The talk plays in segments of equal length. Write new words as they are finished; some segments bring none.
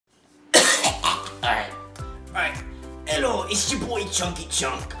Alright. Hello, it's your boy Chunky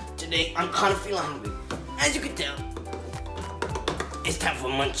Chunk. Today, I'm kind of feeling hungry. As you can tell, it's time for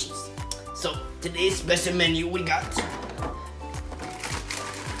munchies. So, today's special menu, we got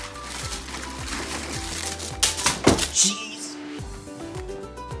cheese,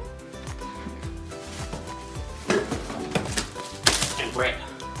 and bread.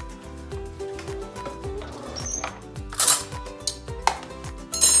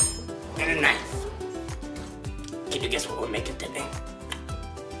 And a knife. Can you guess what we're making today?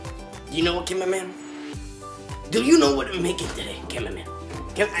 Do you know what, cameraman? Do you know what we're making today, cameraman?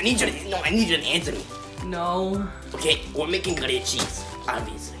 I need you to answer me. No. Okay, we're making grilled cheese,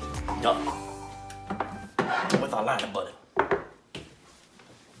 obviously. Duh. With a lot of butter.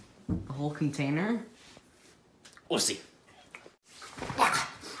 A whole container? We'll see.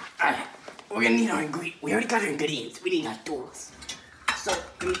 Alright, we're gonna need our ingredients. We already got our ingredients. We need our tools. So,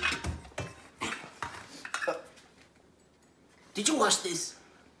 did you watch this?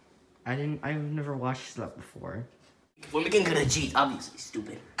 I've never watched that before. We're making grilled cheese, obviously,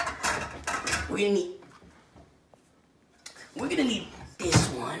 stupid. We're gonna need this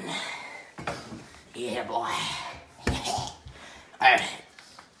one. Yeah, boy. Alright.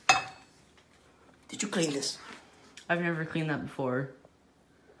 Did you clean this? I've never cleaned that before.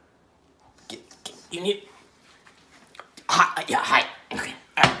 You need... Hi. Okay,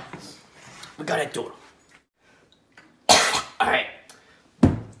 alright. We got a tool. Alright.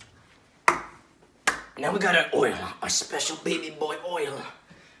 Now we got our oil, our special baby boy oil.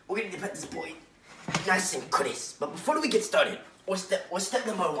 We're gonna put this boy nice and crisp. But before we get started, what's step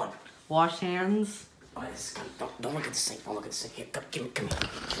number one? Wash hands. Oh, don't look at the sink. Don't look at the sink. Here, come here.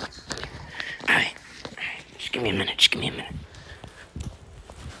 Alright. Just give me a minute.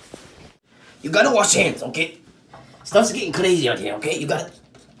 You gotta wash hands, okay? Stuff's getting crazy out here, okay? You gotta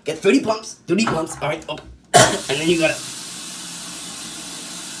get 30 pumps. Alright, oh. And then you gotta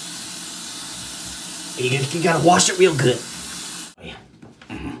wash it real good. Oh, yeah.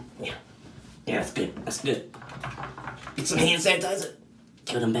 Yeah, that's good. Get some hand sanitizer.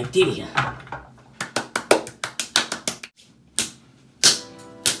 Kill them bacteria.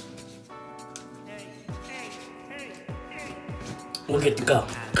 We're good to go.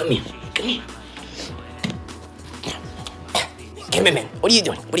 Come here. Cameraman, what are you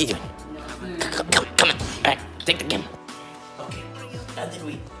doing? Come on. Alright, take the camera. Okay, now that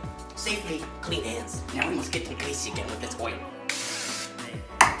we safely clean hands, now we must get them greasy again with this oil.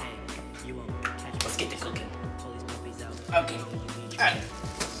 Let's get to cooking. Okay, alright.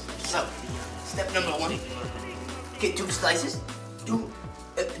 So, step number one, get 2 slices.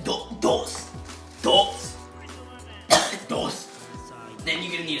 Dos. Then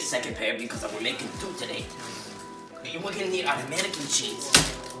you're gonna need a second pair because we're making 2 today. We're gonna need our American cheese.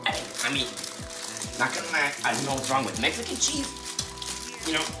 I mean, not gonna lie, I don't know what's wrong with Mexican cheese,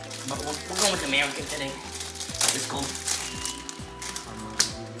 you know, but we're going with American today. Let's go.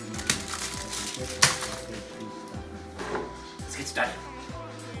 Let's get started.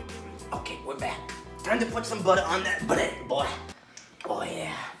 Okay, we're back. Time to put some butter on that bread, boy. Oh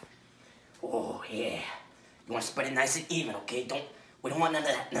yeah. You wanna spread it nice and even, okay? We don't want none of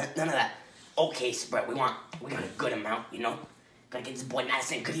that. Okay, spread. We got a good amount, you know? Gotta get this boy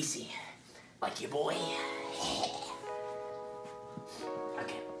nice and greasy. Like your boy.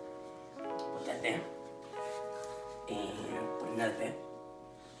 Okay. Put that there. And put another there.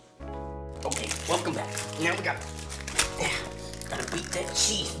 Okay, welcome back. Now we gotta beat that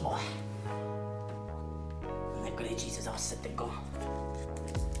cheese, boy. And that grilled cheese is all set to go.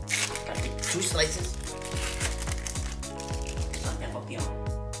 Gotta get 2 slices.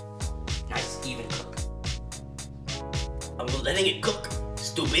 Nice, even cook. I'm letting it cook.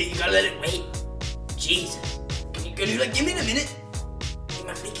 Stupid, you gotta let it wait. Jesus. Can you give me a minute? Get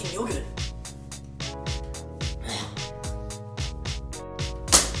my freaking yogurt.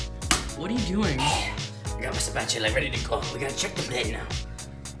 What are you doing? I got my spatula ready to go. We gotta check the bread now.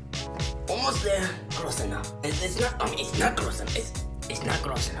 Almost there. Close enough. It's not close enough. It's not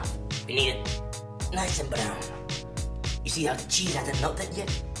close enough. We need it nice and brown. You see how the cheese hasn't melted yet?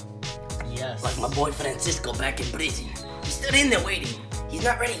 Yes. Like my boy Francisco back in prison. He's still in there waiting. He's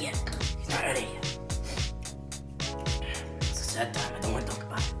not ready yet. It's a sad time. I don't want to talk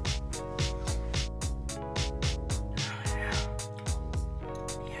about it.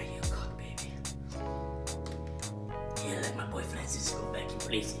 Yeah, you cook, baby. Yeah, like my boy Francisco back in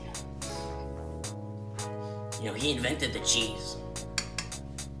prison. You know, he invented the cheese.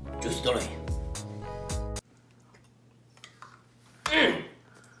 True story.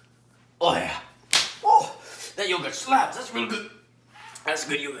 Oh yeah. Oh, that yogurt slaps. That's real good. That's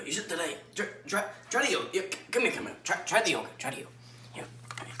good yogurt. You should try the yogurt. Here, come here. Try the yogurt. Try the yogurt. Here.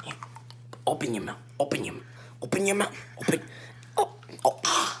 Open your mouth. Open your mouth. Open. Oh.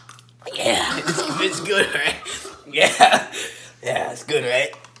 Yeah. It's good, right? Yeah. Yeah, it's good,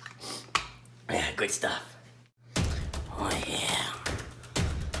 right? Yeah, good stuff. Oh, yeah.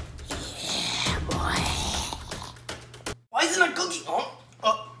 Yeah, boy. Why isn't it cooking?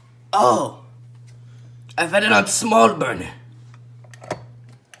 Oh. I've had it on small burner.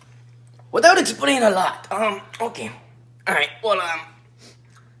 Without explaining a lot. Okay. Alright, well,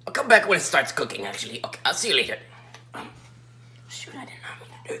 I'll come back when it starts cooking, actually. Okay, I'll see you later. Shoot, I did not mean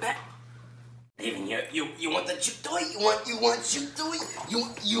to do that. Even you want the chew toy? You want chew toy?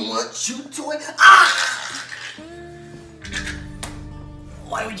 You want chew toy? Ah!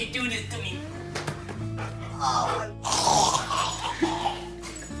 Why would you do this to me?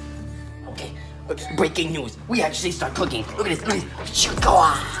 Okay, breaking news. We actually start cooking. Look at this. Go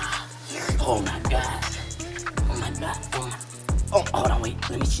on. Oh my god. Oh my god. Oh, hold on, wait.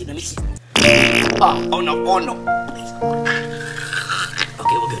 Let me see. Oh no. Please.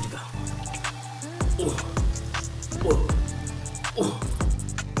 Okay, we're good to go.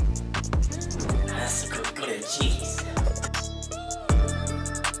 That's a good cheese.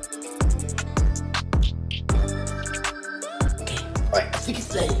 Okay, alright, I think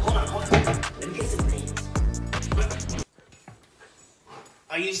it's ready. Hold on. Let me get some things.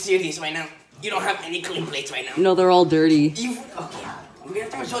 Are you serious right now? You don't have any clean plates right now? No, they're all dirty. Okay, we're gonna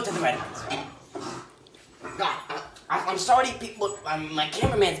have to resort to the red ones. God, I'm sorry, people. My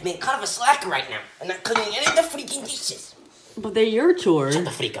cameraman's being kind of a slacker right now. I'm not cleaning any of the freaking dishes. But they're your chore. Shut the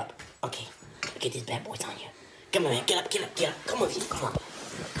freak up. Okay, get these bad boys on you. Come on, man. Get up. Come on, come on.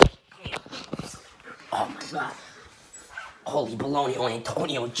 Oh, my God. Holy baloney,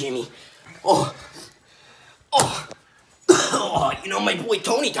 Antonio, Jimmy. Oh, you know, my boy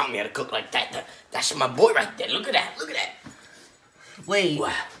Tony taught me how to cook like that. That's my boy right there. Look at that. Wait.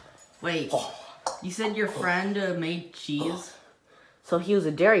 Wow. Wait. Oh. You said your friend made cheese? So he was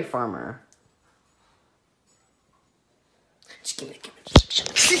a dairy farmer. Just give me.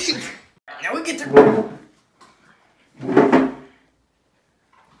 Now we get to...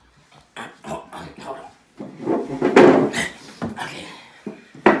 Hold on. Okay.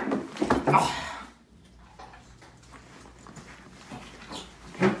 Oh.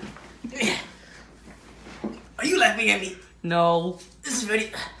 Are you laughing at me? No. This is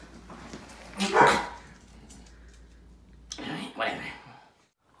very... Alright, whatever.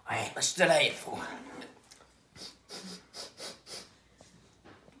 Alright, let's try it for.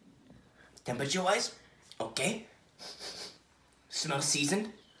 Temperature wise, okay. Smell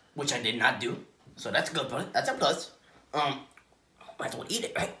seasoned, which I did not do. So that's good, brother. That's a plus. Might as well eat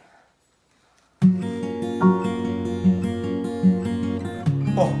it, right?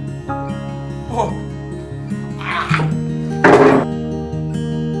 Oh.